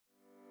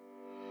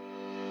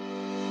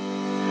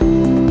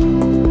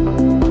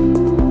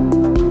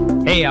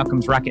Hey,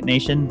 Outcomes Rocket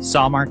Nation,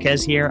 Saul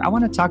Marquez here. I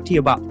want to talk to you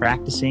about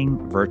practicing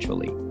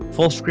virtually.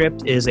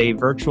 FullScript is a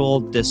virtual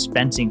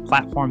dispensing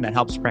platform that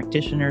helps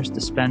practitioners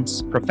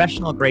dispense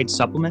professional-grade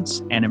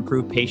supplements and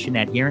improve patient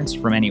adherence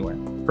from anywhere.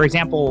 For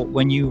example,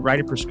 when you write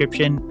a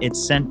prescription, it's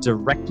sent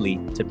directly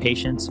to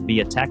patients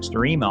via text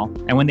or email,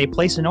 and when they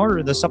place an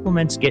order, the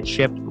supplements get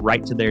shipped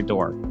right to their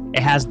door.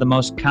 It has the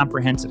most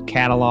comprehensive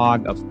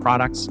catalog of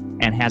products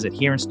and has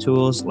adherence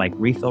tools like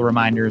refill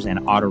reminders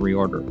and auto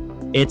reorder.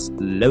 It's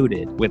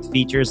loaded with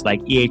features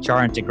like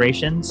EHR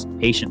integrations,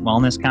 patient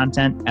wellness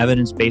content,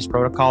 evidence-based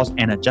protocols,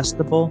 and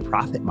adjustable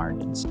profit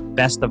margins.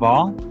 Best of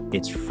all,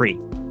 it's free.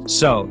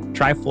 So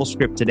try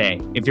FullScript today.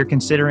 If you're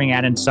considering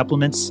adding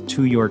supplements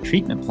to your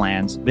treatment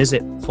plans,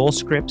 visit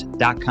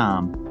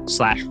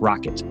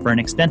fullscript.com/rocket for an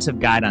extensive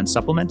guide on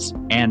supplements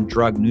and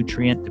drug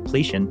nutrient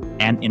depletion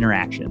and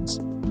interactions.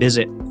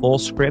 Visit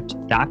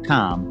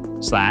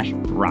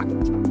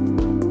fullscript.com/rocket.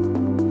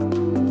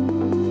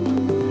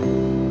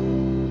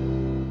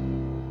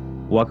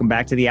 Welcome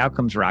back to the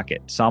Outcomes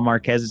Rocket. Saul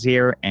Marquez is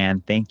here,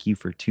 and thank you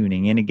for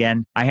tuning in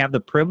again. I have the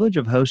privilege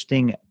of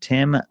hosting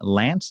Tim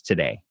Lance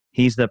today.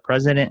 He's the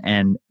president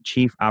and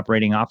chief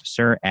operating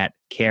officer at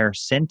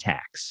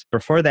CareSyntax.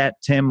 Before that,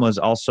 Tim was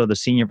also the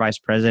senior vice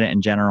president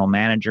and general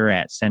manager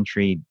at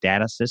Century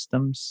Data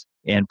Systems.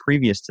 And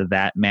previous to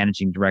that,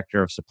 managing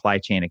director of Supply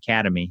Chain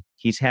Academy.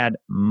 He's had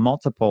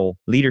multiple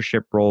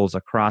leadership roles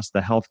across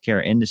the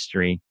healthcare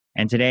industry.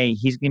 And today,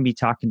 he's going to be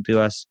talking to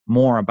us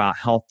more about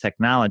health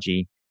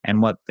technology and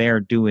what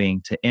they're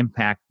doing to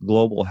impact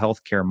global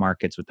healthcare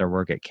markets with their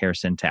work at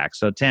CareSyntax.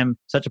 So Tim,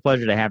 such a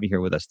pleasure to have you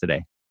here with us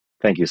today.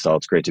 Thank you, Saul.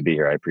 It's great to be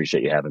here. I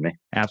appreciate you having me.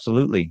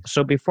 Absolutely.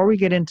 So before we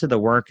get into the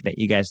work that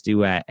you guys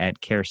do at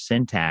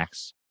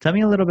CareSyntax, tell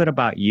me a little bit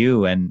about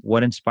you and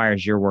what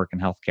inspires your work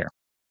in healthcare.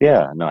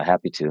 Yeah, no,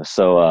 happy to.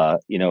 So,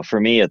 for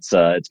me, it's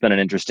been an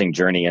interesting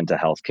journey into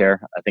healthcare.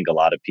 I think a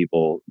lot of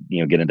people,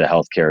 get into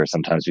healthcare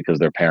sometimes because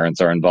their parents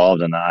are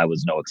involved, and I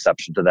was no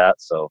exception to that.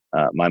 So,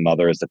 my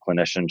mother is a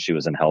clinician. She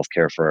was in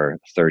healthcare for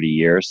 30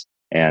 years.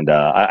 And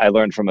I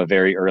learned from a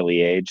very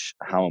early age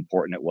how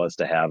important it was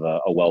to have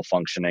a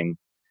well-functioning,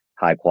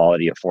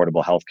 high-quality,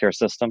 affordable healthcare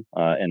system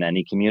in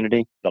any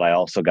community. But I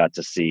also got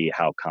to see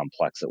how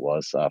complex it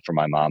was for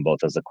my mom,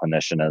 both as a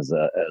clinician, as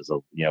a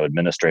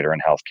administrator in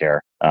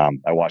healthcare.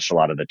 I watched a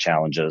lot of the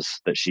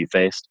challenges that she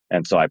faced,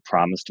 and so I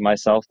promised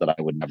myself that I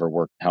would never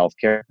work in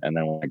healthcare. And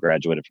then when I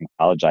graduated from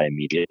college, I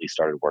immediately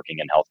started working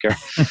in healthcare.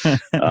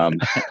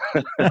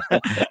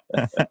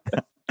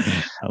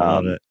 I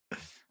love it.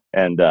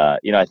 And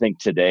I think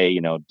today,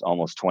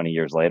 almost 20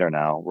 years later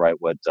now, right,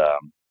 what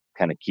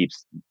kind of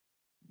keeps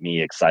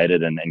me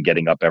excited and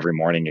getting up every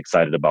morning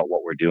excited about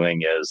what we're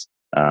doing is,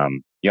 I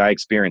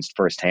experienced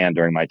firsthand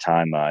during my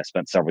time. I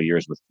spent several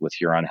years with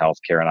Huron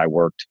Healthcare, and I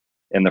worked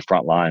in the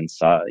front lines.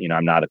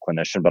 I'm not a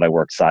clinician, but I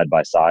worked side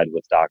by side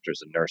with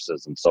doctors and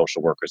nurses and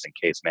social workers and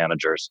case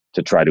managers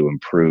to try to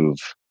improve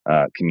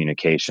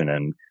communication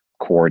and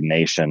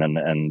coordination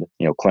and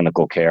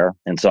clinical care.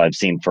 And so I've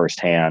seen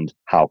firsthand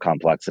how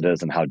complex it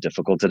is and how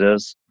difficult it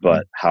is,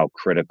 but how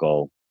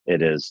critical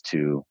it is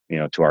to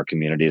our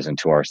communities and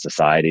to our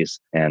societies.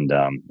 And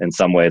in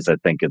some ways, I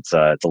think it's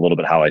a little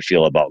bit how I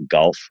feel about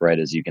golf, right?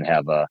 As you can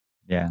have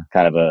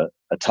kind of a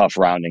tough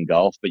round in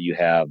golf, but you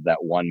have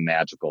that one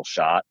magical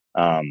shot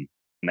and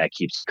that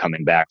keeps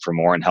coming back for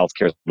more. And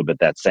healthcare is a little bit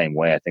that same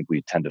way. I think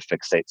we tend to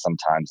fixate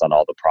sometimes on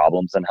all the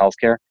problems in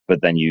healthcare,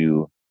 but then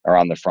you are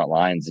on the front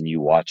lines and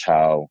you watch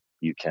how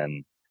you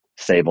can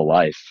save a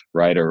life,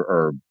 right?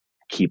 Or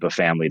keep a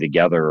family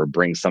together or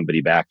bring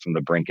somebody back from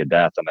the brink of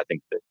death. And I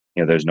think that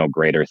there's no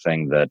greater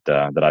thing that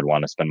I'd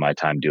want to spend my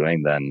time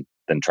doing than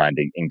trying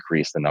to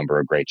increase the number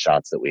of great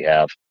shots that we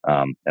have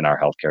in our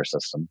healthcare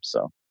system.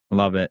 So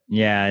love it.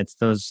 Yeah, it's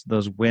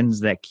those wins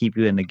that keep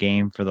you in the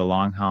game for the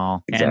long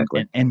haul.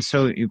 Exactly. And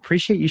so you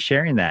appreciate you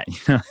sharing that.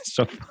 It's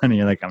so funny.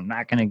 You're like, I'm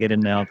not going to get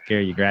into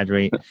healthcare. You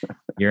graduate,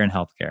 you're in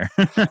healthcare.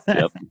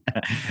 Yep.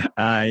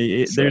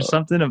 There's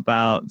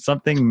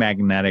something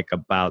magnetic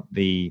about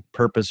the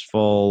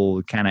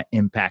purposeful kind of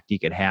impact you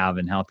could have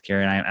in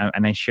healthcare.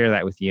 And I share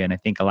that with you. And I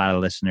think a lot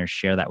of listeners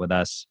share that with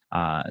us,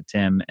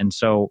 Tim. And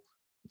so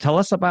tell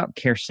us about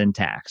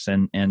CareSyntax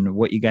and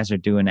what you guys are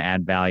doing to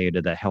add value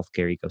to the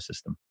healthcare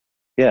ecosystem.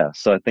 Yeah,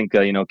 so I think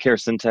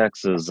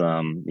CareSyntax is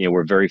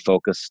we're very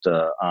focused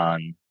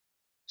on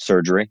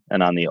surgery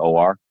and on the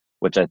OR,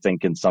 which I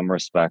think in some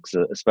respects,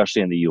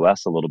 especially in the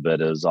U.S. a little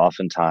bit, is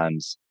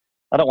oftentimes,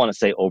 I don't want to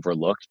say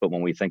overlooked, but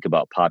when we think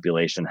about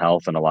population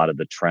health and a lot of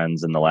the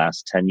trends in the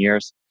last 10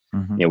 years,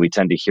 we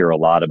tend to hear a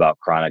lot about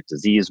chronic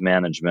disease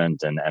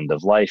management and end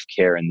of life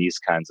care and these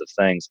kinds of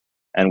things.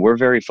 And we're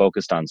very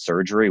focused on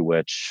surgery,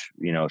 which,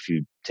 if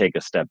you take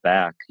a step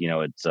back,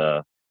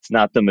 it's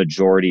not the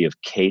majority of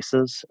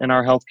cases in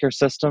our healthcare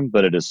system,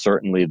 but it is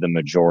certainly the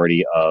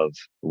majority of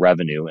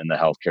revenue in the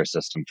healthcare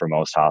system for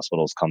most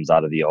hospitals comes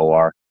out of the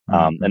OR.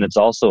 And it's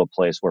also a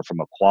place where,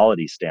 from a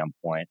quality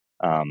standpoint,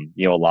 a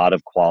lot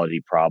of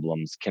quality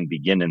problems can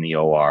begin in the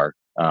OR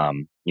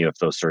if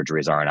those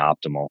surgeries aren't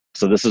optimal.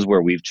 So this is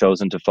where we've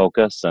chosen to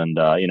focus. And,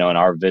 and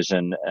our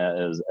vision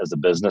as a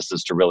business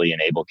is to really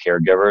enable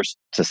caregivers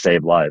to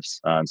save lives.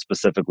 And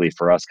specifically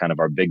for us, kind of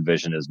our big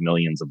vision is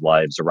millions of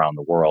lives around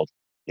the world,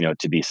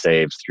 to be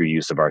saved through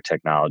use of our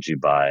technology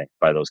by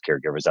those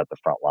caregivers at the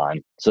front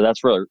line. So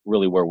that's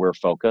really where we're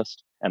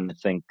focused. And I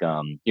think,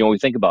 when we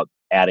think about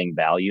adding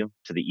value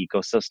to the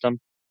ecosystem,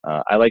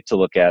 I like to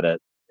look at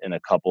it in a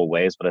couple of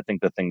ways, but I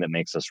think the thing that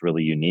makes us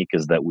really unique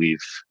is that we've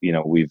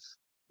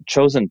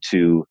chosen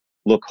to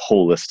look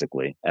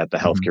holistically at the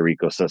healthcare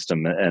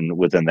ecosystem and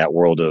within that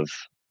world of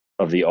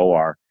the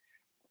OR,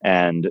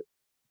 and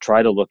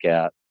try to look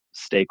at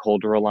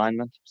stakeholder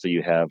alignment. So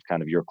you have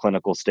kind of your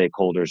clinical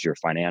stakeholders, your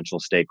financial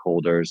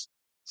stakeholders,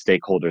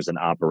 stakeholders in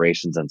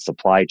operations and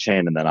supply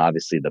chain, and then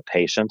obviously the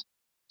patient.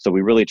 So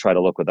we really try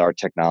to look with our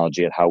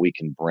technology at how we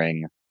can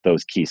bring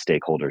those key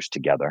stakeholders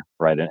together,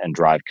 right, and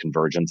drive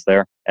convergence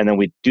there. And then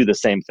we do the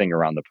same thing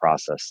around the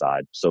process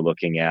side. So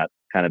looking at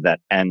kind of that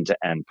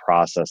end-to-end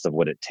process of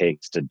what it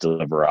takes to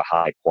deliver a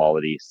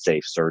high-quality,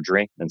 safe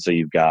surgery. And so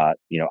you've got,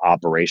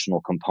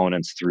 operational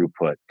components,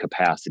 throughput,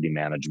 capacity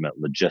management,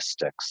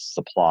 logistics,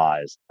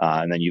 supplies,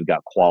 and then you've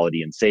got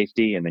quality and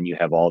safety, and then you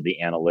have all the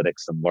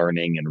analytics and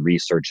learning and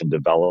research and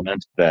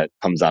development that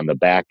comes on the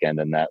back end,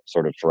 and that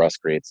sort of, for us,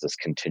 creates this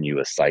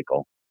continuous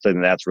cycle. So I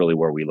think that's really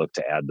where we look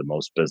to add the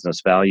most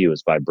business value,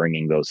 is by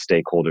bringing those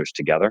stakeholders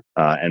together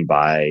and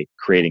by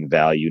creating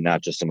value,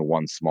 not just in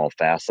one small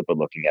facet, but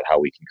looking at how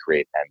we can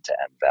create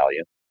end-to-end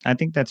value. I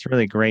think that's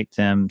really great,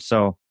 Tim.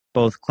 So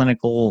both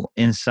clinical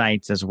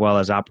insights as well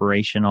as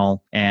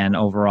operational and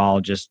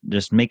overall just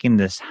making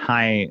this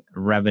high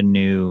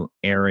revenue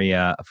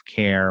area of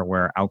care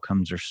where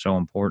outcomes are so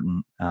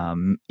important,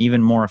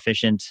 even more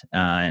efficient.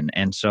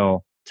 And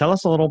so tell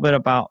us a little bit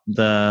about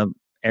the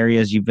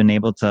areas you've been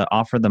able to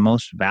offer the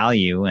most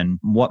value and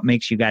what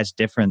makes you guys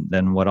different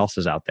than what else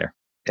is out there.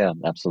 Yeah,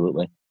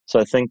 absolutely. So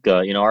I think,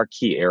 our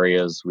key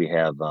areas, we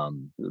have,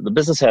 the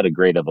business had a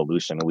great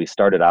evolution. We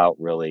started out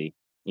really,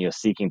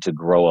 seeking to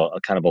grow a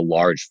kind of a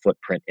large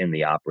footprint in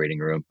the operating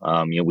room.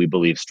 We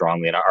believe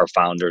strongly, and our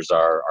founders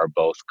are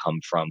both come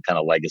from kind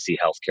of legacy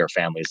healthcare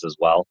families as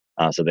well.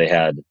 So they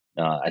had,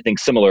 I think,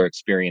 similar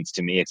experience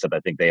to me, except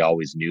I think they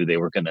always knew they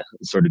were going to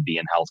sort of be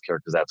in healthcare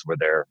because that's where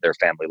their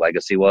family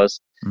legacy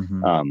was.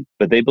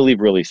 But they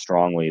believe really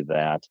strongly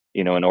that,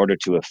 in order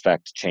to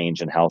affect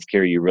change in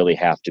healthcare, you really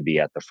have to be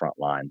at the front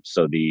line.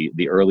 So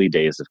the early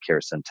days of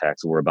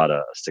CareSyntax, we're about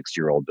a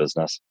 6-year-old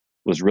business,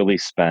 was really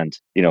spent,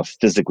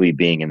 physically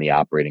being in the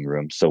operating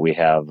room. So we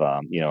have,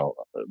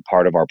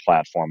 part of our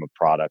platform of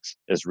products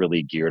is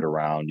really geared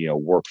around,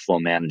 workflow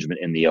management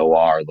in the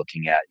OR,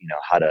 looking at,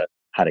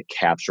 how to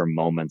capture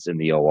moments in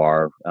the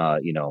OR,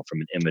 from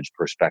an image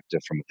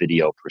perspective, from a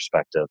video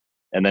perspective.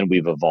 And then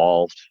we've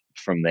evolved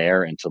from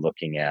there into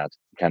looking at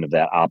kind of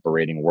that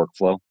operating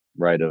workflow,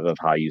 right, of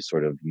how you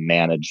sort of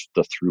manage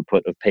the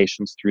throughput of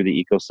patients through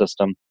the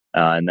ecosystem.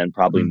 And then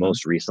probably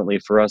most recently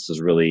for us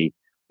is really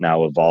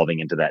now evolving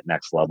into that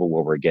next level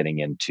where we're getting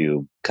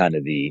into kind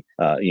of the,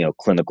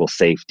 clinical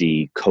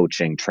safety,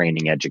 coaching,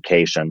 training,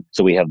 education.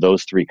 So we have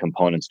those 3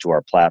 components to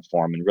our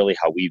platform. And really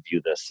how we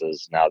view this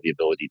is now the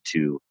ability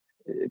to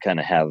kind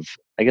of have,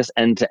 I guess,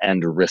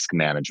 end-to-end risk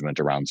management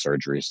around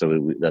surgery.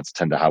 So that's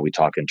tend to how we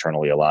talk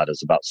internally a lot,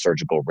 is about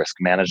surgical risk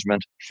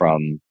management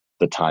from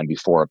the time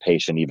before a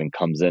patient even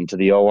comes into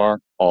the OR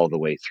all the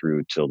way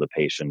through till the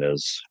patient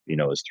is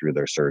through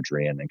their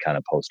surgery and then kind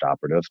of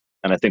post-operative.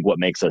 And I think what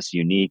makes us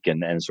unique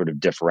and sort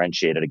of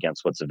differentiated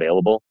against what's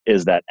available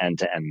is that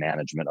end-to-end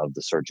management of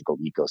the surgical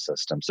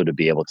ecosystem. So to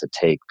be able to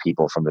take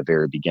people from the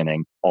very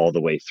beginning all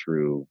the way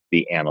through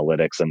the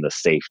analytics and the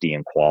safety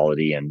and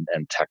quality and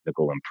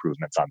technical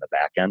improvements on the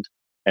back end.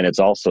 And it's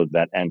also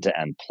that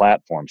end-to-end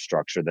platform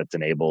structure that's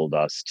enabled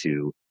us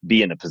to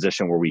be in a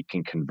position where we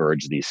can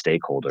converge these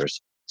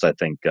stakeholders. So I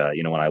think,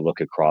 when I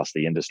look across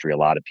the industry, a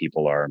lot of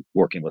people are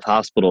working with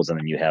hospitals, and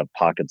then you have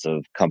pockets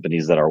of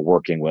companies that are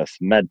working with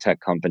med tech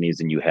companies,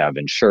 and you have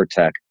insure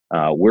tech.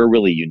 We're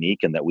really unique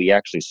in that we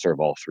actually serve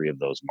all 3 of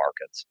those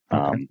markets.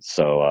 Okay.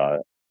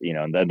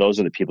 And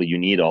those are the people you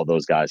need, all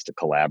those guys to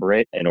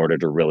collaborate in order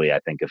to really, I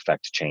think,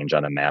 affect change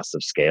on a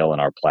massive scale. And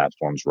our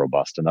platform's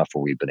robust enough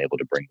where we've been able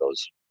to bring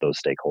those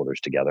stakeholders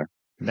together.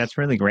 That's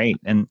really great.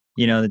 And,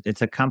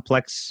 it's a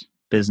complex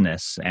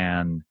business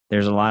and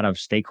there's a lot of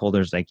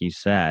stakeholders, like you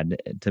said,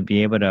 to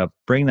be able to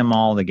bring them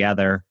all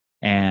together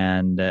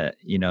and,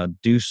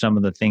 do some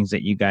of the things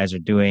that you guys are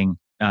doing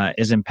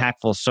is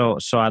impactful.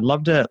 So I'd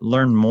love to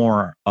learn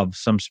more of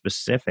some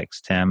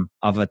specifics, Tim,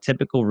 of a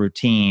typical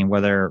routine,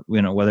 whether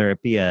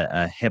it be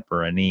a hip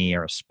or a knee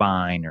or a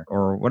spine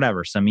or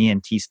whatever, some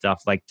ENT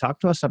stuff. Like, talk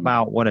to us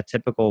about what a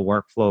typical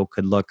workflow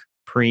could look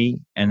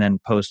pre and then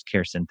post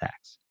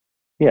CareSyntax.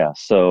 Yeah.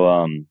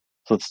 So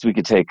we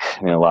could take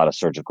a lot of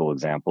surgical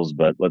examples,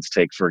 but let's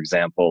take, for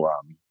example,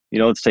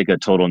 let's take a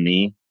total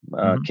knee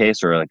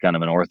case or like kind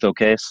of an ortho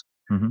case.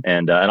 Hmm.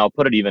 And I'll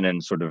put it even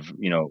in sort of,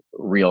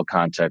 real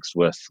context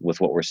with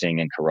what we're seeing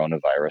in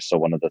coronavirus. So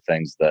one of the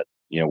things that,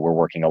 we're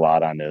working a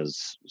lot on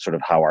is sort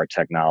of how our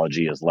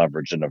technology is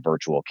leveraged in a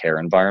virtual care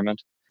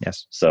environment.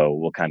 Yes. So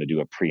we'll kind of do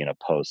a pre and a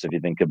post. If you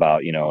think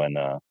about, in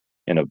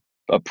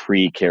a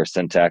pre-care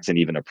syntax and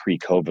even a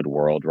pre-COVID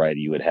world, right?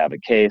 You would have a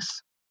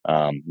case.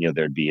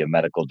 There'd be a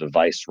medical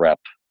device rep,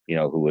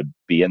 who would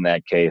be in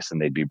that case,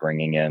 and they'd be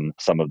bringing in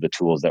some of the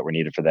tools that were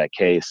needed for that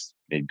case.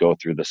 They'd go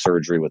through the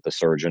surgery with the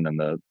surgeon and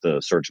the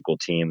surgical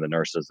team, the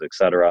nurses, et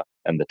cetera,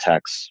 and the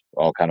techs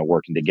all kind of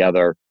working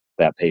together.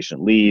 That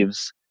patient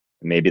leaves.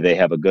 Maybe they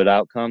have a good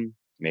outcome.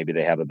 Maybe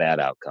they have a bad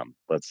outcome.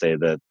 Let's say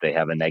that they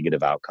have a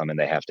negative outcome and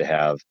they have to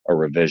have a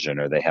revision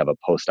or they have a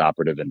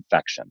post-operative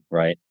infection,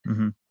 right?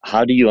 Hmm.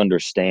 How do you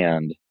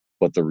understand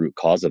what the root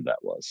cause of that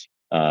was?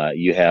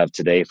 You have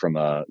today from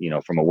a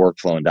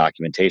workflow and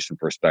documentation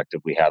perspective,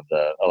 we have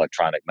the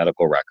electronic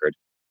medical record,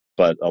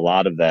 but a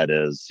lot of that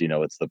is,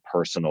 it's the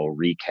personal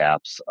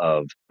recaps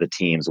of the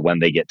teams when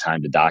they get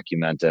time to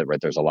document it, right?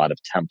 There's a lot of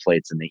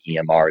templates in the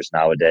EMRs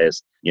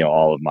nowadays.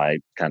 All of my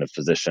kind of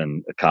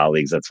physician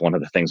colleagues, that's one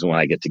of the things when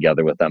I get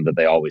together with them that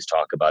they always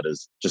talk about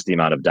is just the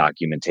amount of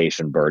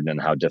documentation burden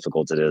and how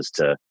difficult it is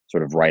to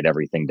sort of write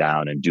everything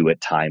down and do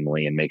it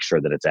timely and make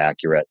sure that it's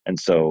accurate. And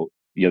so,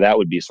 that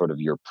would be sort of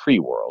your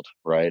pre-world,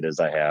 right? As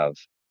I have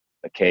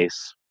a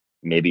case,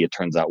 maybe it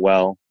turns out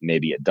well,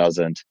 maybe it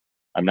doesn't.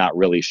 I'm not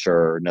really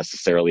sure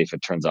necessarily if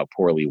it turns out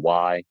poorly,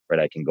 why, right?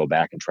 I can go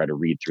back and try to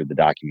read through the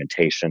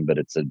documentation, but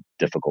it's a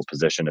difficult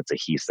position. It's a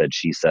he said,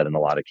 she said in a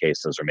lot of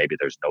cases, or maybe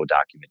there's no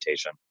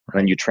documentation. And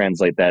then Right. you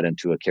translate that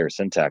into a care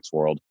syntax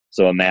world.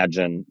 So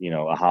imagine,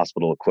 a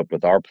hospital equipped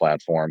with our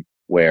platform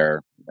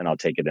where, and I'll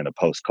take it in a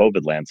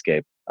post-COVID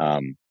landscape,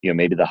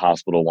 maybe the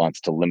hospital wants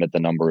to limit the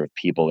number of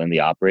people in the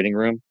operating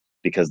room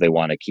because they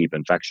want to keep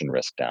infection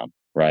risk down,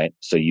 right?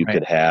 So you Right.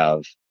 could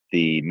have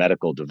the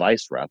medical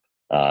device rep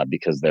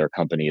because their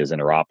company is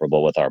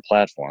interoperable with our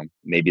platform.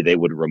 Maybe they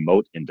would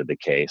remote into the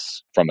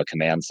case from a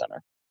command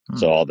center. Hmm.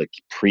 So all the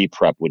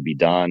pre-prep would be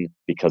done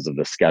because of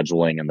the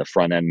scheduling and the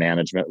front end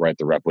management, right?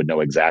 The rep would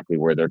know exactly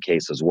where their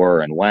cases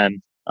were and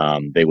when.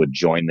 They would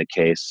join the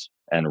case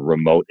and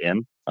remote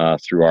in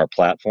through our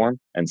platform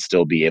and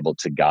still be able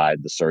to guide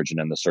the surgeon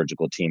and the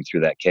surgical team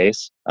through that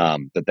case.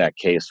 That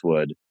case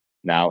would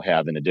now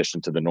have, in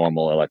addition to the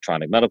normal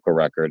electronic medical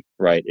record,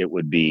 right, it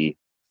would be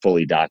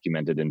fully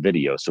documented in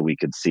video. So we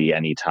could see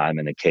any time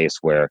in a case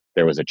where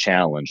there was a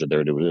challenge or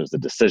there was a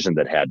decision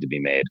that had to be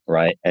made,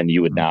 right? And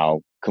you would Hmm.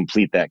 now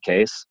complete that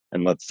case.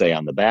 And let's say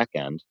on the back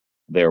end,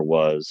 there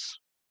was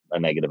a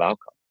negative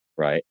outcome,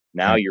 right?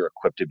 Now Right. you're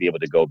equipped to be able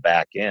to go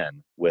back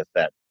in with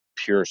that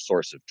pure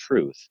source of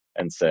truth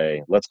and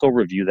say, let's go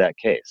review that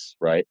case,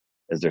 right?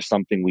 Is there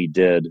something we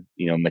did,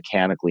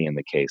 mechanically in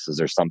the case? Is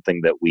there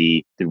something that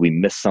did we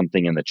miss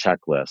something in the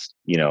checklist?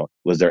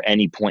 Was there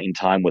any point in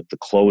time with the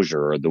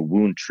closure or the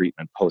wound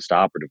treatment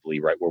post-operatively,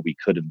 right, where we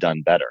could have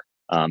done better?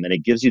 And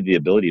it gives you the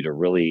ability to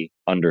really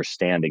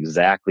understand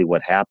exactly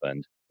what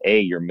happened. A,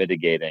 you're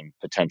mitigating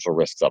potential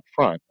risks up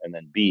front. And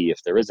then B,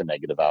 if there is a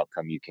negative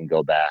outcome, you can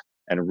go back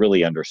and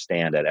really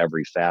understand at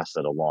every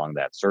facet along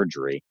that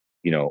surgery,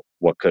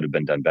 what could have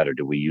been done better?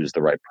 Did we use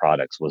the right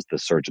products? Was the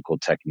surgical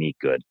technique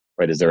good?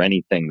 Right? Is there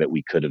anything that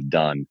we could have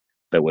done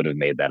that would have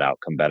made that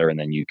outcome better? And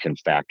then you can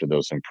factor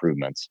those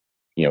improvements,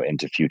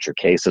 into future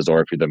cases.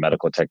 Or if you're the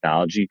medical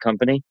technology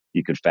company,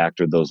 you could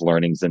factor those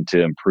learnings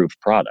into improved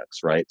products,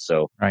 right?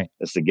 So Right.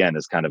 this again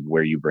is kind of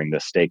where you bring the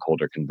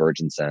stakeholder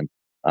convergence in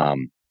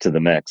to the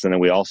mix. And then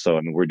we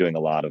also, we're doing a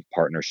lot of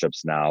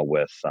partnerships now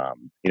with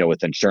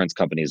insurance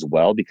companies as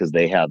well, because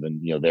they have,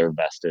 they're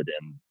vested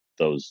in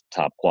those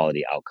top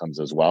quality outcomes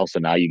as well. So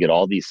now you get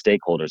all these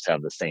stakeholders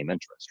have the same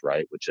interest,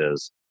 right? Which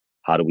is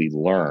how do we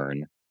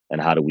learn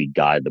and how do we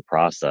guide the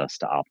process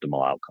to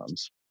optimal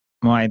outcomes?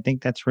 Well, I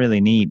think that's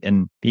really neat.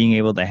 And being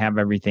able to have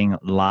everything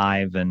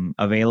live and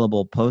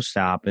available post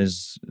op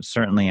is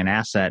certainly an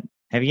asset.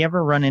 Have you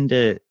ever run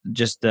into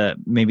just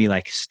maybe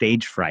like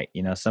stage fright?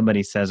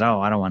 Somebody says,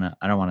 "Oh, I don't want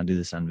to do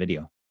this on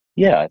video."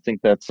 Yeah, I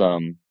think that's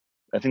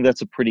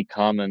a pretty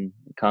common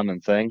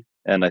thing,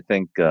 and I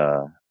think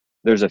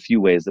there's a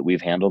few ways that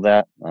we've handled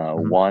that.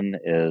 Mhm. One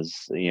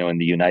is, in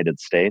the United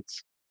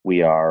States,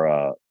 we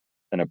are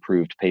an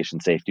approved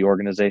patient safety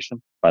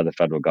organization by the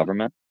federal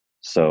government.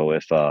 So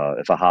if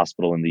a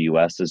hospital in the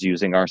U.S. is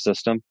using our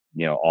system,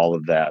 all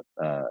of that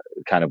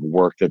kind of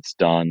work that's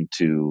done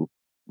to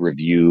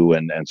review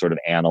and sort of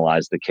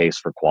analyze the case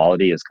for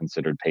quality is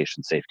considered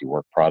patient safety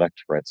work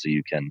product, right? So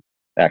you can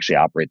actually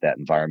operate that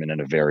environment in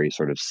a very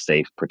sort of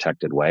safe,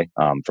 protected way.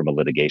 From a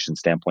litigation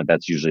standpoint,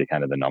 that's usually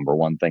kind of the number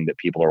one thing that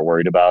people are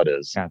worried about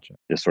Gotcha.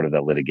 is sort of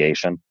that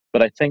litigation.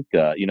 But I think,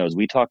 as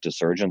we talk to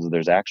surgeons,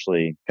 there's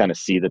actually kind of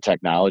see the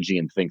technology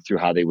and think through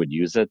how they would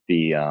use it.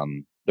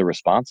 The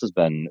response has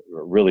been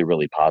really,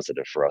 really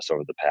positive for us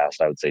over the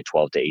past, I would say,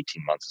 12 to 18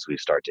 months as we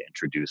start to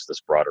introduce this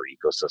broader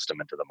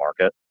ecosystem into the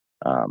market.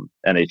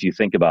 And if you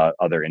think about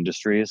other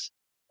industries,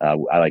 I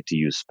like to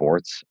use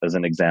sports as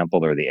an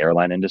example, or the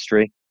airline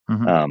industry.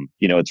 Hmm.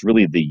 It's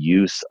really the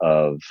use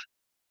of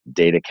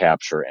data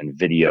capture and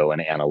video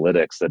and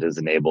analytics that has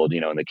enabled,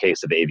 in the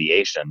case of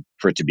aviation,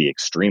 for it to be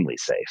extremely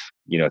safe.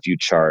 If you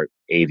chart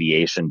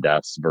aviation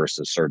deaths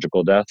versus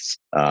surgical deaths,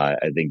 I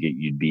think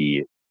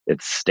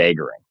it's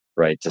staggering,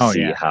 right, to Oh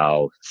see yeah.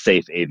 how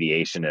safe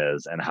aviation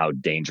is and how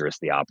dangerous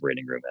the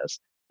operating room is.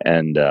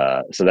 And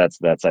so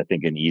that's I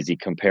think an easy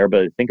compare.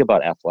 But think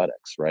about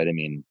athletics, right? I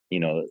mean,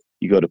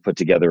 you go to put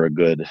together a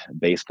good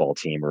baseball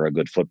team or a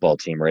good football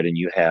team, right? And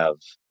you have,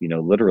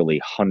 literally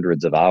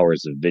hundreds of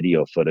hours of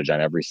video footage on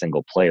every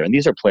single player. And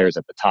these are players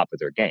at the top of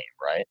their game,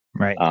 right?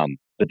 Right.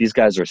 But these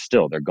guys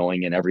they're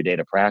going in every day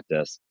to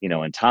practice,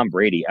 and Tom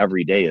Brady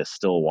every day is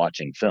still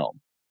watching film,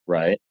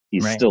 right?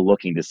 He's Right. still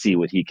looking to see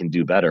what he can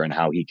do better and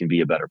how he can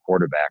be a better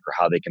quarterback or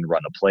how they can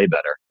run a play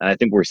better. And I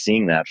think we're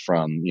seeing that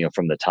from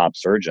the top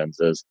surgeons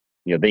is,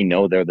 they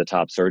know they're the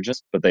top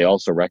surgeons, but they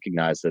also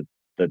recognize that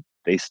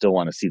they still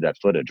want to see that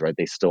footage, right?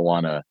 They still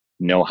want to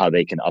know how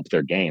they can up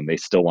their game. They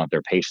still want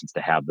their patients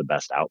to have the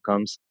best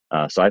outcomes.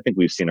 So I think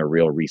we've seen a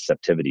real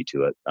receptivity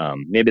to it.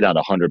 Maybe not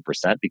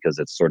 100% because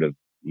it's sort of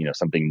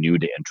something new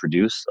to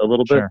introduce a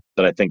little bit, Sure.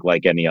 but I think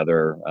like any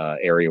other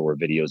area where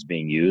video is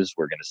being used,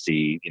 we're going to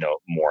see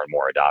more and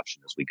more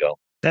adoption as we go.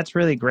 That's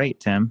really great,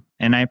 Tim.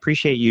 And I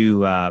appreciate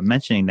you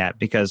mentioning that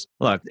because,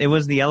 look, it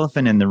was the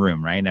elephant in the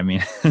room, right? I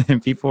mean,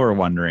 people were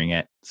wondering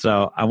it.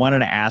 So I wanted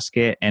to ask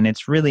it, and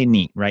it's really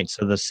neat, right?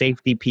 So the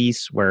safety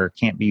piece where it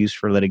can't be used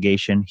for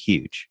litigation,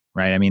 huge,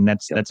 right? I mean, Yep.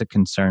 that's a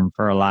concern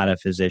for a lot of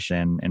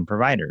physician and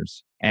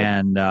providers.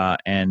 Yep.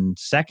 And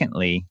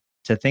secondly,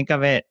 to think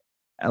of it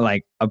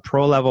like a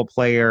pro level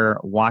player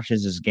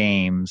watches his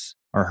games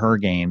or her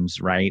games,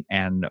 right?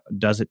 And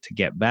does it to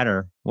get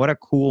better. What a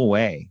cool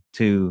way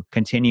to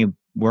continue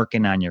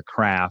working on your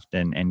craft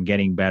and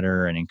getting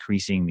better and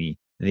increasing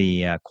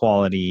the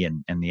quality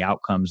and the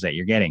outcomes that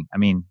you're getting. I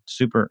mean,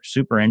 super,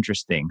 super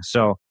interesting.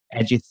 So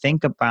as you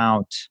think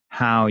about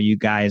how you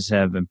guys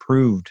have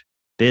improved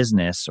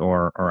business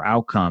or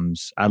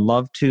outcomes, I'd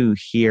love to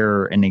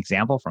hear an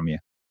example from you.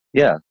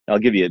 Yeah, I'll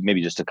give you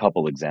maybe just a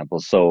couple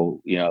examples. So,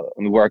 I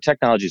mean, where our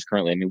technology is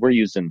currently, I mean, we're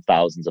used in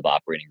thousands of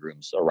operating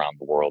rooms around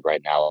the world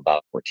right now,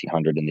 about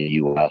 1,400 in the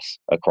U.S.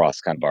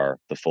 across kind of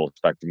the full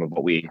spectrum of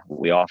what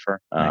we offer.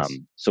 Nice.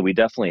 So we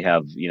definitely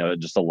have,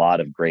 just a lot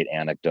of great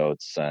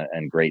anecdotes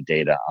and great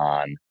data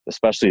on,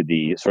 especially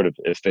the sort of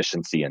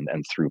efficiency and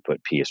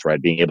throughput piece, right?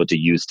 Being able to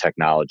use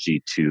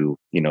technology to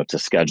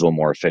schedule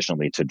more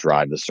efficiently, to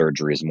drive the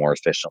surgeries more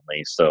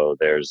efficiently. So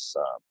there's,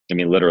 I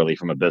mean, literally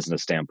from a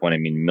business standpoint, I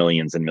mean,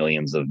 millions and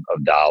millions of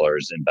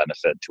dollars in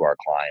benefit to our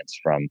clients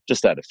from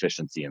just that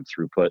efficiency and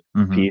throughput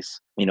Mm-hmm. piece.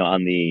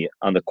 On the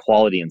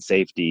quality and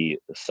safety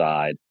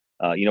side,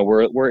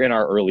 we're in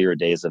our earlier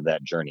days of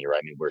that journey,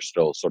 right? I mean, we're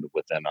still sort of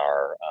within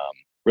our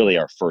really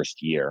our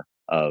first year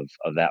of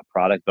that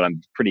product, but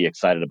I'm pretty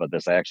excited about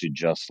this. I actually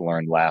just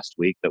learned last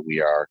week that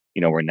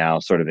we're now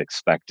sort of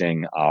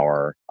expecting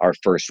our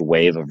first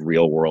wave of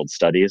real world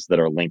studies that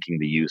are linking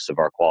the use of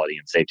our quality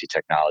and safety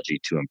technology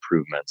to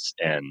improvements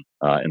in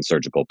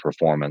surgical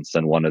performance.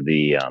 And one of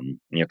the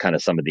kind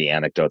of some of the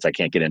anecdotes, I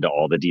can't get into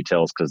all the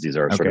details because these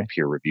are sort of Okay.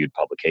 peer reviewed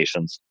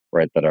publications,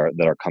 right, that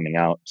are coming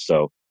out.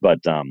 So, but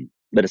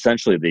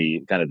essentially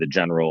the kind of the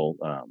general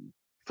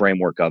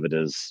framework of it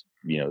is,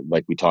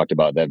 like we talked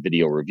about, that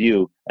video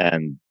review,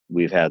 and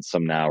we've had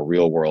some now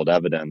real world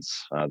evidence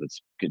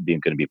that's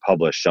going to be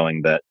published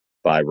showing that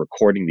by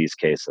recording these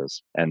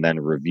cases and then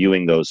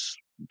reviewing those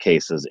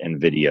cases in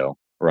video,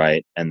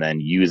 right, and then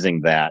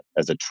using that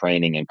as a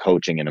training and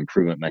coaching and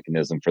improvement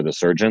mechanism for the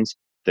surgeons,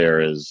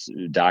 there is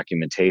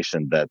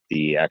documentation that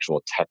the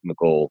actual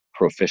technical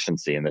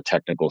proficiency and the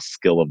technical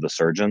skill of the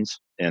surgeons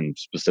in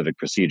specific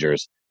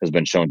procedures has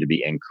been shown to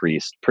be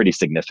increased pretty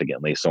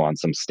significantly. So on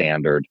some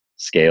standard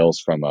scales,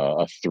 from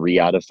a 3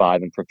 out of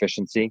 5 in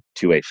proficiency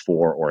to a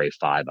 4 or a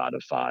 5 out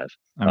of 5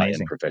 in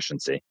Amazing.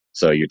 proficiency.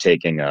 So you're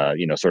taking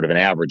sort of an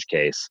average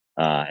case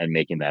and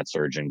making that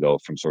surgeon go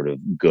from sort of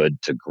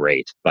good to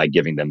great by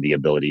giving them the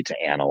ability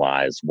to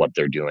analyze what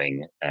they're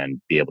doing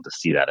and be able to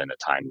see that in a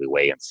timely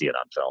way and see it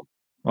on film.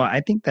 Well,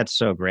 I think that's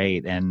so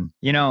great. And,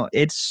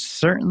 it's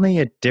certainly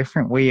a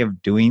different way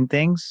of doing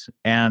things.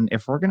 And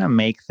if we're going to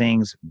make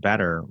things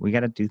better, we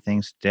got to do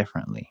things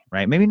differently,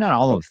 right? Maybe not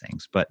all of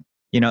things, but,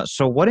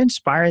 so what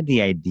inspired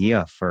the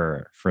idea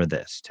for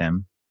this,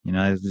 Tim?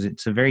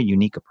 It's a very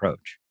unique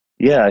approach.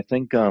 Yeah, I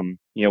think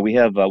we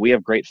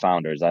have great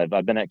founders. I've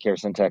been at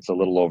CareSyntax a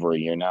little over a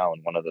year now,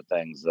 and one of the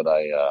things that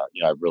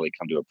I've really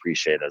come to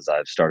appreciate as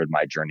I've started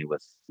my journey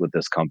with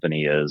this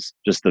company is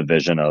just the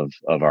vision of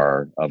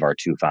our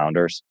two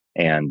founders.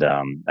 And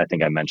I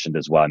think I mentioned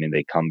as well. I mean,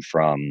 they come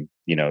from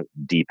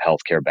deep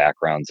healthcare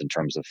backgrounds in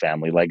terms of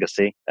family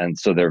legacy, and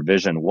so their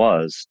vision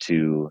was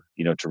to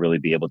really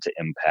be able to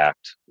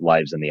impact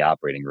lives in the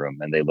operating room.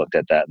 And they looked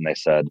at that and they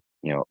said,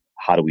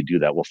 how do we do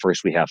that? Well,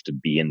 first we have to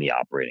be in the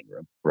operating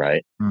room,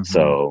 right? Hmm.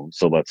 So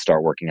let's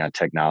start working on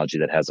technology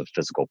that has a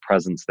physical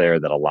presence there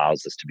that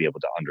allows us to be able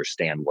to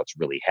understand what's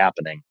really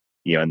happening,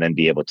 and then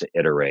be able to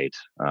iterate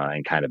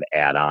and kind of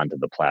add on to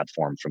the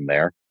platform from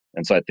there.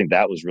 And so I think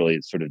that was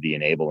really sort of the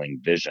enabling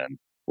vision,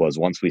 was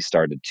once we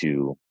started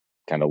to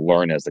kind of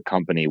learn as a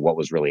company what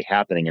was really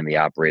happening in the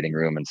operating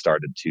room and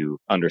started to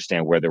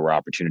understand where there were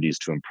opportunities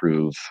to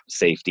improve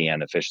safety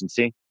and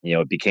efficiency,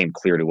 it became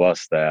clear to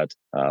us that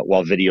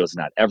while video is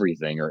not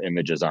everything or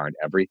images aren't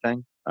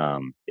everything,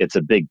 it's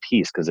a big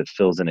piece because it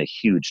fills in a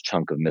huge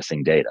chunk of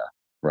missing data,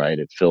 right?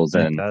 It fills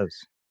It in, does.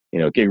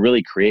 it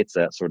really creates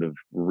that sort of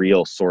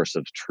real source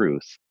of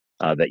truth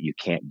that you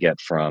can't get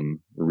from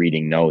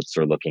reading notes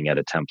or looking at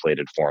a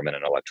templated form in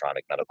an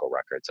electronic medical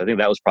record. So I think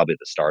that was probably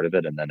the start of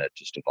it, and then it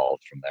just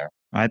evolved from there.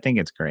 I think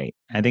it's great.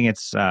 I think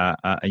it's a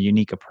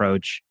unique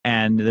approach.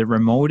 And the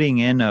remoting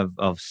in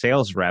of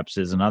sales reps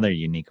is another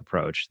unique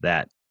approach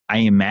that I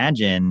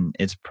imagine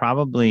it's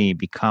probably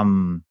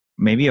become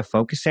maybe a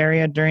focus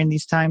area during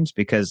these times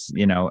because,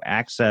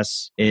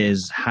 access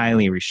is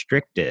highly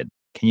restricted.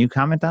 Can you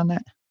comment on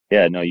that?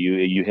 Yeah, no,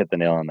 you hit the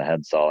nail on the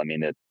head, Saul. I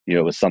mean, it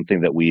was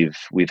something that we've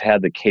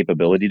had the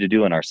capability to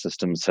do, and our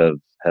systems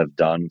have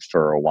done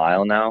for a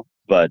while now.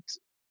 But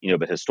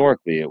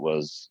historically, it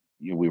was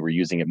we were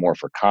using it more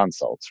for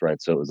consults, right?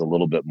 So it was a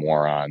little bit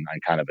more on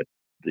kind of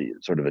the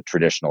sort of a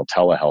traditional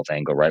telehealth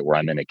angle, right, where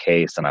I'm in a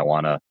case and I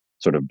want to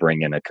sort of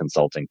bring in a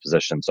consulting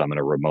position, so I'm going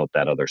to remote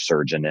that other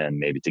surgeon in,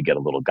 maybe to get a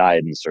little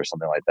guidance or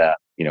something like that.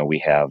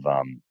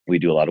 We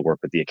do a lot of work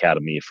with the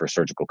Academy for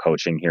Surgical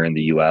Coaching here in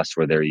the U.S.,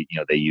 where they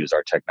use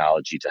our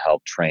technology to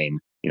help train,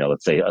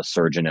 let's say a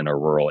surgeon in a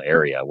rural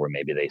area where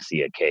maybe they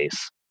see a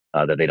case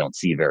that they don't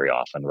see very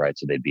often, right?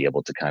 So they'd be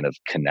able to kind of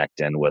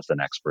connect in with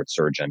an expert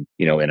surgeon,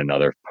 in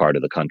another part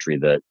of the country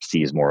that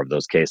sees more of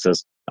those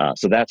cases.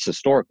 So that's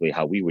historically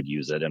how we would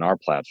use it in our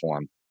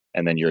platform.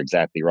 And then you're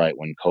exactly right.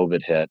 When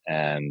COVID hit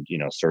and,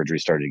 surgery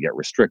started to get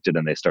restricted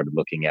and they started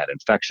looking at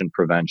infection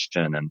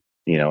prevention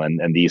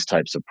and these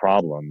types of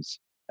problems,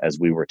 as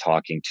we were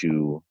talking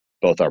to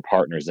both our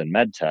partners in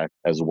medtech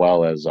as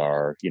well as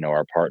our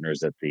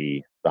partners at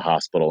the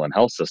hospital and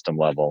health system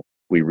level,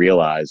 we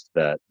realized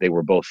that they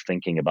were both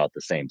thinking about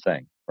the same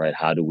thing, right?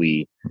 How do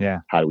we Yeah.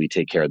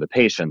 take care of the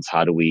patients?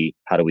 How do we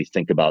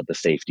think about the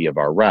safety of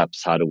our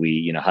reps? How do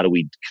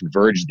we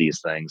converge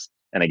these things?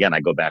 And again,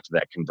 I go back to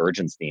that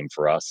convergence theme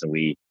for us, and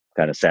we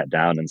kind of sat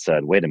down and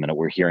said, wait a minute,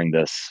 we're hearing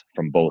this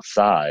from both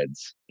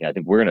sides. I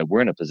think we're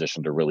in a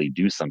position to really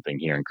do something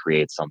here and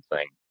create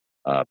something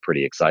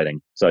pretty exciting.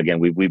 So again,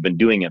 we've been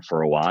doing it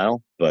for a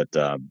while, but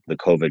the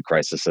COVID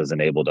crisis has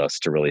enabled us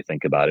to really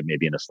think about it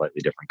maybe in a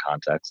slightly different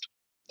context.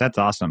 That's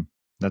awesome.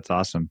 That's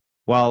awesome.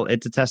 Well,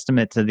 it's a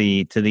testament to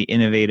the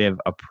innovative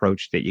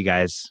approach that you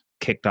guys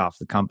kicked off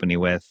the company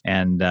with,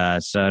 and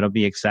so it'll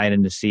be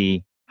exciting to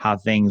see how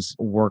things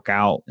work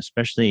out,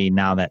 especially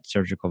now that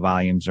surgical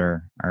volumes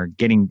are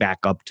getting back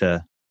up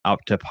to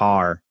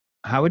par.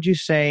 How would you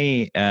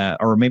say,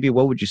 or maybe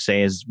what would you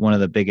say is one of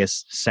the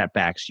biggest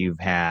setbacks you've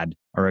had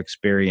or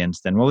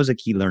experienced, and what was a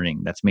key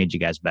learning that's made you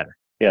guys better?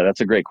 Yeah,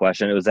 that's a great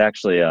question. It was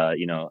actually,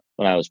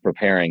 when I was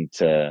preparing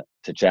to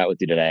chat with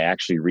you today, I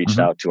actually reached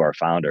Mhm. out to our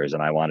founders,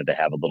 and I wanted to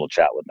have a little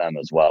chat with them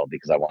as well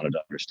because I wanted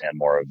to understand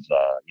more of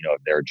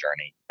of their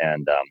journey.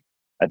 And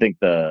I think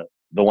the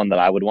one that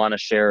I would want to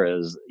share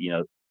is,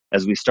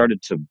 as we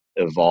started to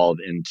evolve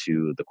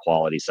into the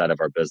quality side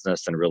of our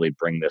business and really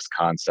bring this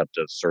concept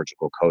of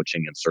surgical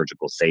coaching and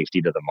surgical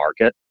safety to the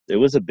market, it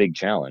was a big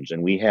challenge.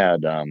 And we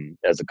had,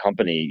 as a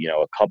company,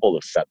 a couple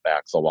of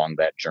setbacks along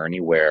that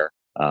journey where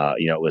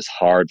it was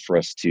hard for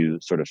us to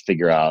sort of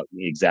figure out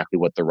exactly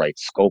what the right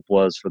scope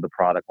was for the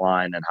product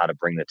line and how to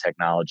bring the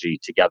technology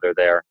together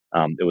there.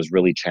 It was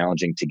really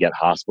challenging to get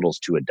hospitals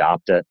to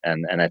adopt it.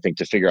 And I think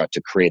to figure out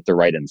to create the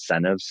right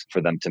incentives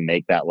for them to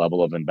make that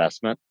level of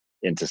investment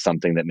into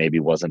something that maybe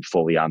wasn't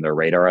fully on their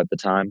radar at the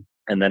time.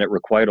 And then it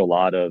required a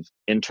lot of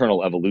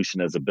internal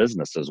evolution as a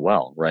business as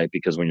well, right?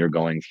 Because when you're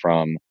going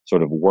from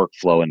sort of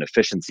workflow and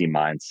efficiency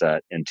mindset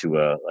into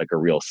a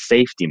real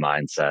safety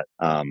mindset,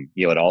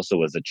 it also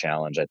was a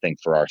challenge, I think,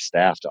 for our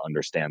staff to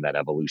understand that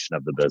evolution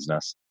of the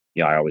business.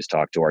 I always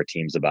talk to our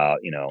teams about,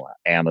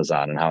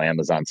 Amazon and how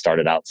Amazon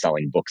started out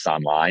selling books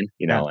online,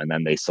 Yeah. and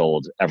then they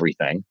sold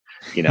everything,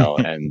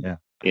 and Yeah.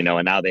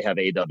 and now they have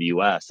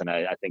AWS. And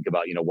I think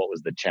about, what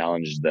was the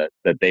challenge that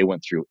they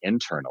went through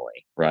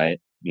internally, right?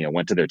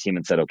 Went to their team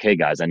and said, okay,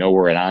 guys, I know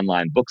we're an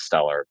online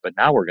bookseller, but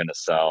now we're going to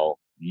sell,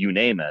 you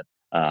name it.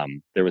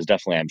 There was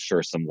definitely, I'm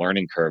sure, some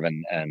learning curve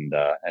and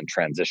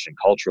transition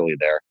culturally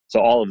there.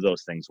 So all of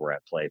those things were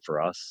at play for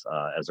us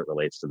as it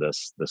relates to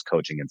this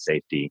coaching and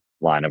safety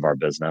line of our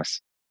business.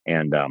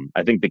 And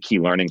I think the key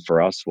learning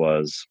for us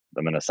was,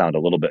 I'm going to sound a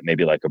little bit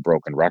maybe like a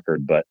broken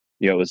record, but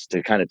it was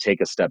to kind of take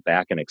a step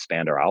back and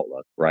expand our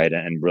outlook, right?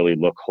 And really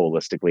look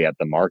holistically at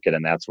the market.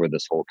 And that's where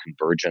this whole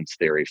convergence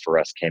theory for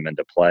us came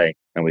into play.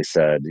 And we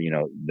said,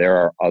 there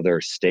are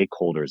other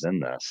stakeholders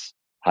in this.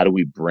 How do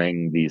we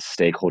bring these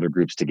stakeholder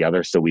groups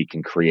together so we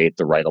can create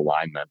the right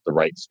alignment, the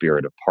right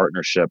spirit of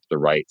partnership, the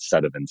right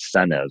set of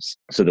incentives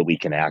so that we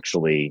can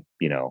actually,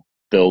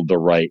 build the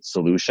right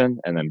solution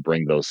and then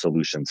bring those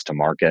solutions to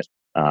market.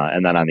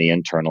 And then on the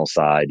internal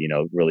side,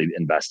 really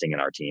investing in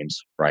our teams,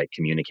 right?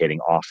 Communicating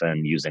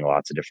often, using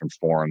lots of different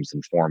forums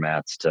and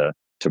formats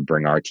to to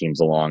bring our teams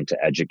along, to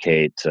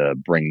educate, to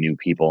bring new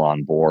people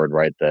on board,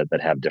 right, that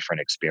have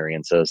different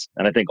experiences.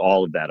 And I think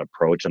all of that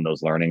approach and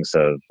those learnings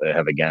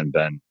have again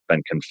been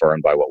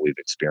confirmed by what we've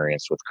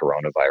experienced with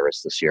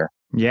coronavirus this year.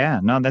 Yeah,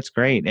 no, that's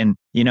great. And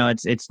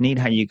it's neat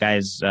how you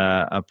guys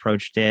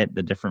approached it,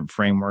 the different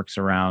frameworks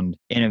around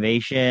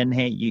innovation.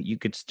 Hey, you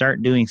could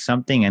start doing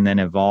something and then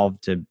evolve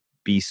to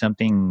be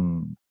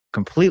something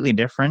completely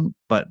different,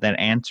 but that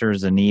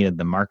answers the need of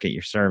the market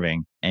you're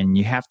serving. And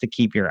you have to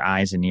keep your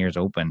eyes and ears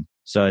open.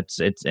 So it's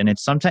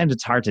sometimes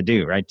it's hard to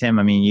do, right, Tim?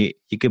 I mean,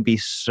 you could be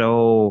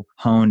so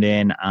honed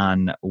in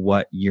on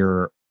what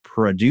you're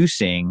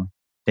producing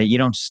that you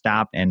don't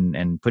stop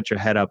and put your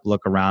head up,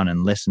 look around,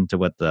 and listen to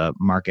what the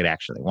market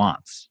actually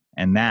wants.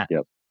 And that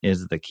Yep.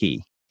 is the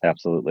key.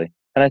 Absolutely.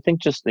 And I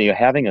think just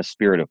having a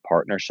spirit of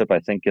partnership, I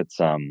think it's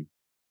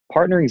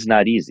partnering is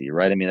not easy,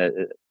 right? I mean,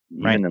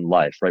 Right. even in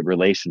life, right?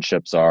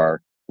 Relationships are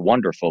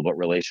wonderful, but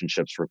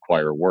relationships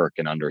require work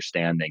and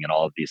understanding and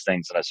all of these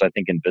things. And so I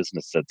think in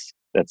business,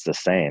 that's the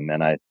same.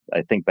 And I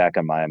think back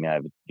on I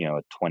have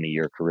a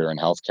 20-year career in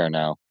healthcare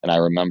now, and I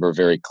remember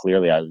very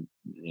clearly I was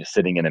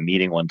sitting in a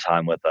meeting one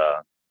time with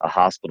a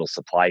hospital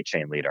supply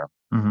chain leader,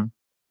 Hmm.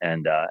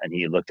 and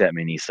he looked at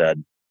me and he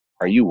said,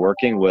 "Are you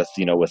working with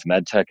with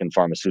med tech and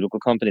pharmaceutical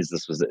companies?"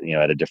 This was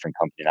at a different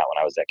company, not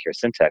when I was at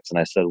CareSyntax. And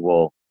I said,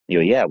 "Well,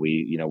 yeah,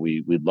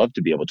 we'd love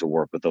to be able to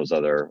work with those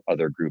other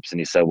groups."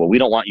 And he said, "Well, we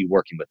don't want you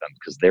working with them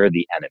because they're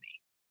the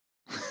enemy."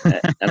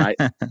 And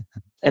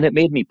and it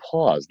made me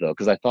pause though,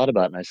 because I thought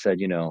about it and I said,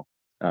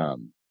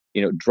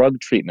 drug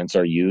treatments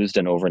are used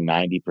in over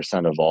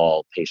 90% of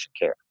all patient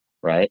care,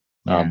 right?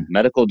 Yeah.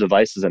 Medical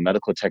devices and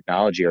medical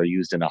technology are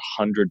used in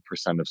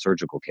 100% of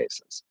surgical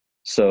cases.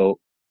 So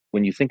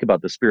when you think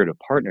about the spirit of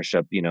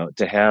partnership,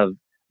 to have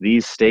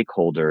these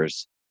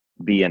stakeholders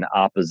be in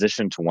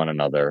opposition to one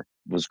another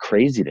was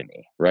crazy to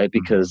me, right? Hmm.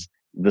 Because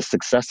the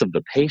success of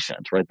the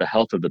patient, right, the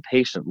health of the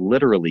patient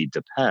literally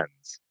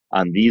depends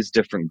on these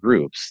different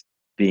groups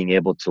being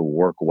able to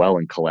work well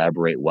and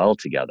collaborate well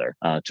together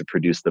to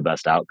produce the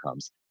best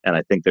outcomes. And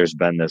I think there's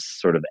been this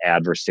sort of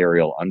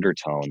adversarial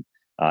undertone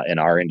in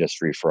our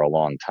industry for a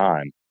long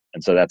time.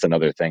 And so that's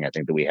another thing I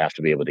think that we have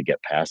to be able to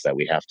get past that.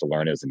 We have to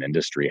learn as an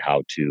industry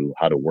how to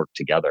work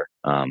together.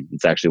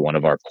 It's actually one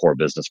of our core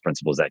business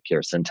principles at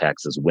CareSyntax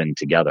is win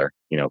together.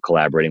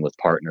 Collaborating with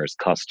partners,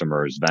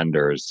 customers,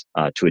 vendors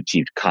to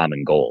achieve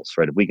common goals.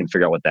 Right? If we can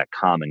figure out what that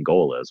common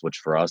goal is, which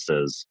for us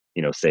is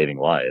saving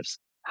lives,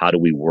 how do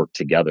we work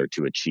together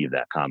to achieve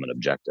that common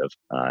objective?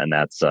 And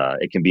that's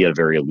it can be a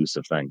very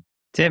elusive thing.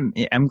 Tim,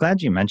 I'm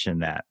glad you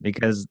mentioned that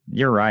because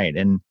you're right.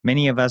 And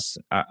many of us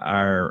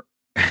are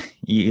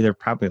you either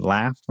probably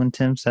laughed when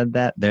Tim said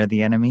that they're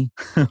the enemy,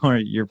 or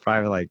you're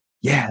probably like,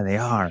 yeah, they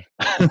are.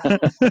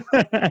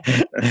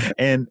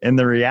 And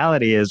the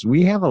reality is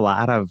we have a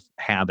lot of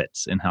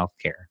habits in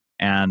healthcare.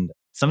 And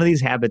some of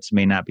these habits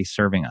may not be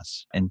serving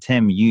us. And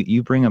Tim,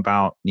 you bring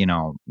about,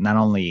 not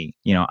only,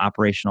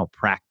 operational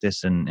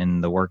practice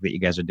and the work that you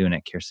guys are doing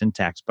at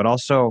CareSyntax, but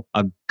also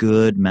a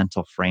good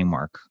mental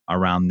framework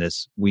around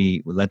this.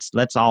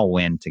 Let's all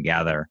win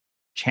together.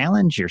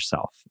 Challenge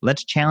yourself.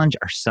 Let's challenge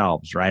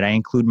ourselves, right? I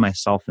include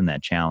myself in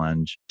that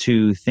challenge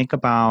to think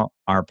about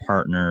our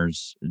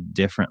partners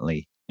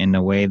differently in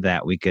a way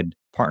that we could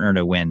partner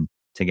to win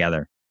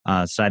together.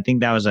 So I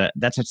think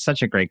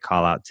such a great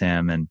call out,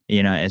 Tim. And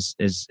as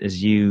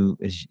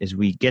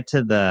we get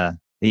to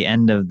the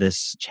end of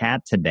this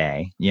chat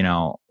today,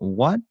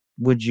 what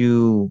would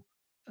you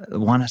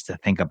want us to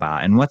think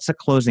about, and what's the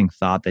closing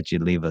thought that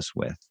you'd leave us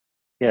with?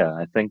 Yeah,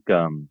 I think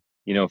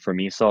for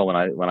me, Saul, when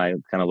I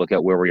kind of look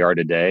at where we are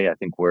today, I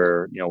think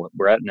we're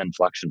at an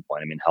inflection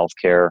point. I mean,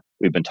 healthcare,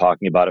 we've been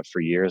talking about it for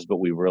years, but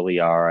we really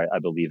are, I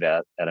believe,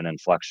 at an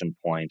inflection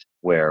point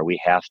where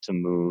we have to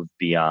move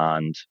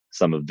beyond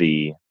some of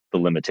the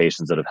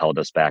limitations that have held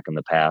us back in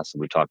the past. And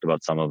we talked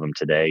about some of them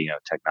today,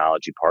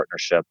 technology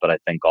partnership. But I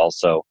think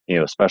also,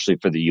 especially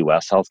for the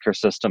US healthcare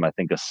system, I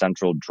think a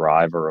central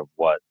driver of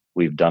what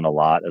we've done a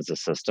lot as a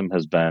system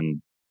has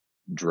been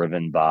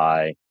driven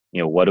by,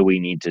 what do we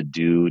need to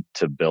do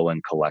to bill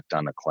and collect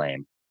on a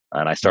claim?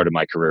 And I started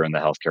my career in the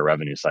healthcare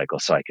revenue cycle,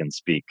 so I can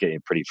speak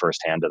pretty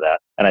firsthand to that.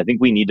 And I think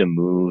we need to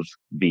move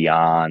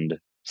beyond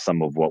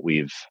some of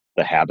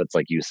the habits,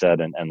 like you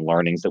said, and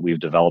learnings that we've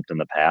developed in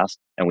the past.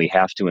 And we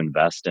have to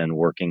invest in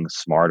working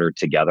smarter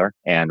together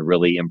and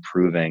really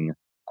improving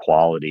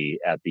quality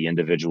at the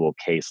individual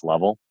case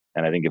level.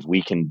 And I think if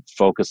we can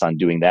focus on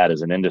doing that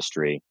as an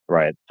industry,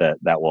 right, that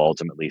will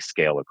ultimately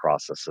scale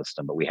across the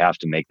system. But we have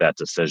to make that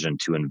decision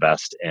to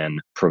invest in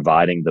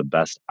providing the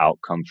best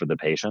outcome for the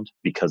patient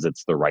because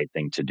it's the right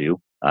thing to do.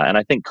 And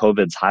I think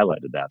COVID's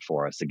highlighted that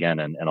for us again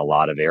in a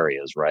lot of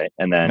areas, right?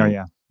 And Oh then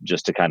yeah.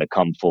 just to kind of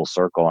come full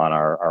circle on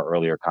our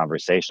earlier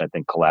conversation, I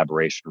think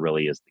collaboration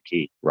really is the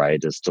key, right?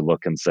 Is to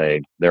look and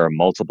say, there are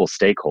multiple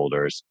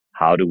stakeholders.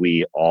 How do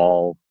we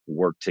all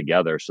work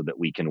together so that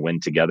we can win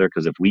together?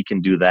 Because if we can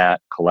do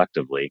that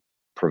collectively,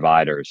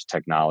 providers,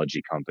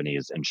 technology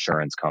companies,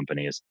 insurance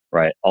companies,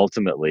 right,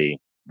 ultimately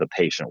the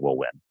patient will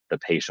win. the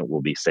patient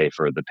will be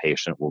safer, the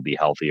patient will be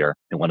healthier.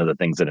 And one of the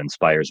things that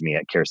inspires me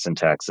at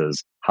CareSyntax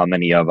is how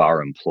many of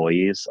our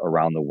employees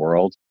around the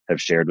world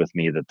have shared with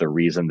me that the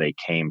reason they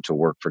came to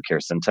work for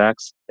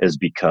CareSyntax is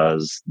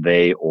because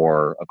they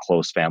or a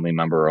close family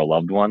member or a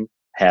loved one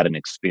had an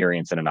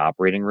experience in an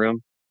operating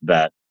room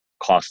that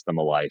cost them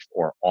a life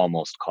or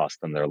almost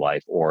cost them their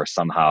life, or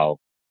somehow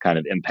kind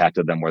of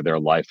impacted them where their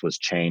life was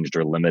changed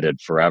or limited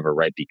forever,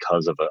 right,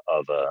 because of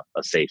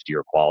a safety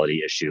or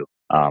quality issue.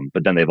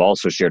 But then they've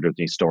also shared with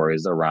me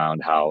stories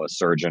around how a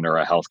surgeon or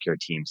a healthcare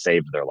team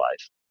saved their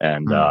life.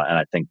 And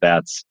I think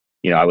that's,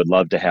 I would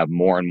love to have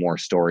more and more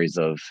stories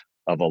of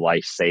a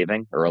life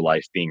saving or a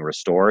life being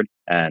restored,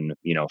 and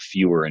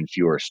fewer and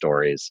fewer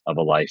stories of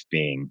a life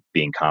being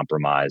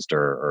compromised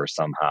or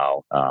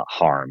somehow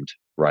harmed,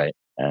 right?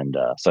 And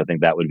so I think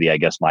that would be, I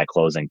guess, my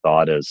closing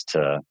thought is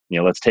to,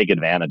 let's take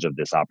advantage of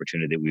this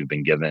opportunity that we've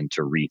been given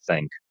to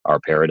rethink our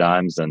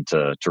paradigms and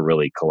to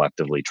really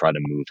collectively try to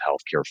move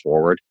healthcare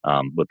forward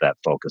with that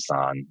focus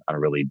on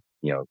really,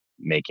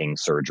 making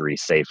surgery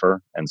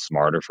safer and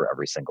smarter for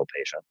every single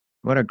patient.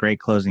 What a great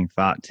closing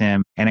thought,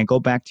 Tim. And I go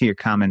back to your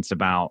comments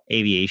about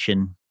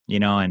aviation,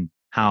 and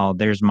how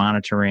there's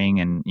monitoring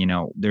and,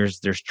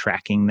 there's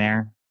tracking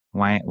there.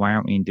 Why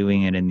aren't we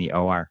doing it in the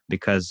OR?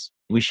 Because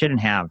we shouldn't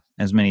have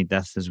as many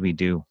deaths as we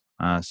do.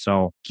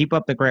 So keep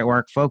up the great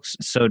work, folks.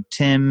 So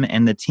Tim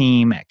and the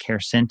team at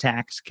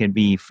CareSyntax can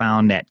be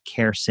found at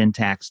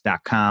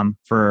caresyntax.com.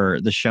 For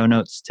the show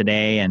notes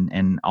today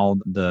and all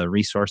the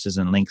resources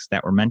and links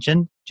that were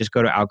mentioned, just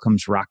go to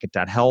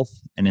outcomesrocket.health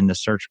and in the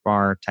search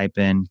bar, type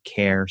in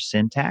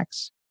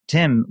CareSyntax.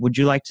 Tim, would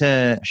you like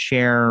to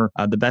share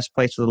the best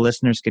place where the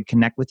listeners could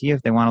connect with you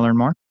if they want to learn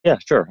more? Yeah,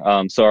 sure.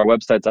 So our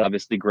website's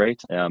obviously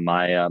great.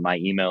 My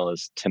email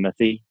is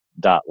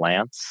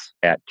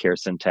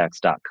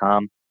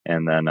timothy.lance@caresyntax.com.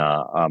 And then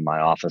my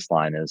office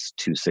line is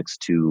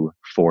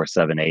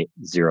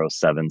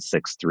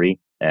 262-478-0763.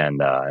 And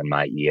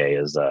my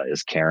EA is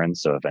Karen.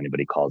 So if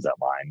anybody calls that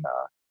line,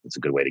 it's a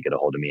good way to get a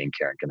hold of me, and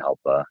Karen can help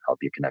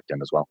you connect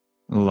in as well.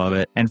 Love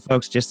it. And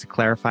folks, just to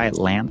clarify,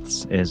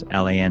 Lance is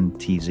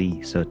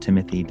Lantz. So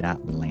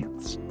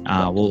Timothy.Lance.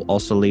 We'll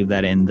also leave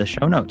that in the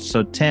show notes.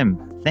 So Tim,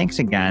 thanks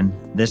again.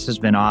 This has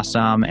been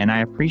awesome. And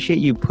I appreciate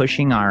you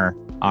pushing our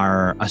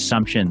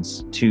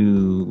assumptions,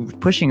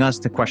 pushing us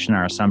to question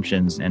our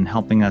assumptions and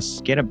helping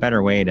us get a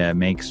better way to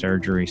make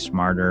surgery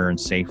smarter and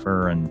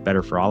safer and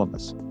better for all of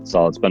us.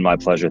 Saul, it's been my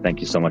pleasure. Thank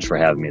you so much for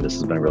having me. This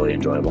has been really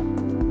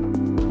enjoyable.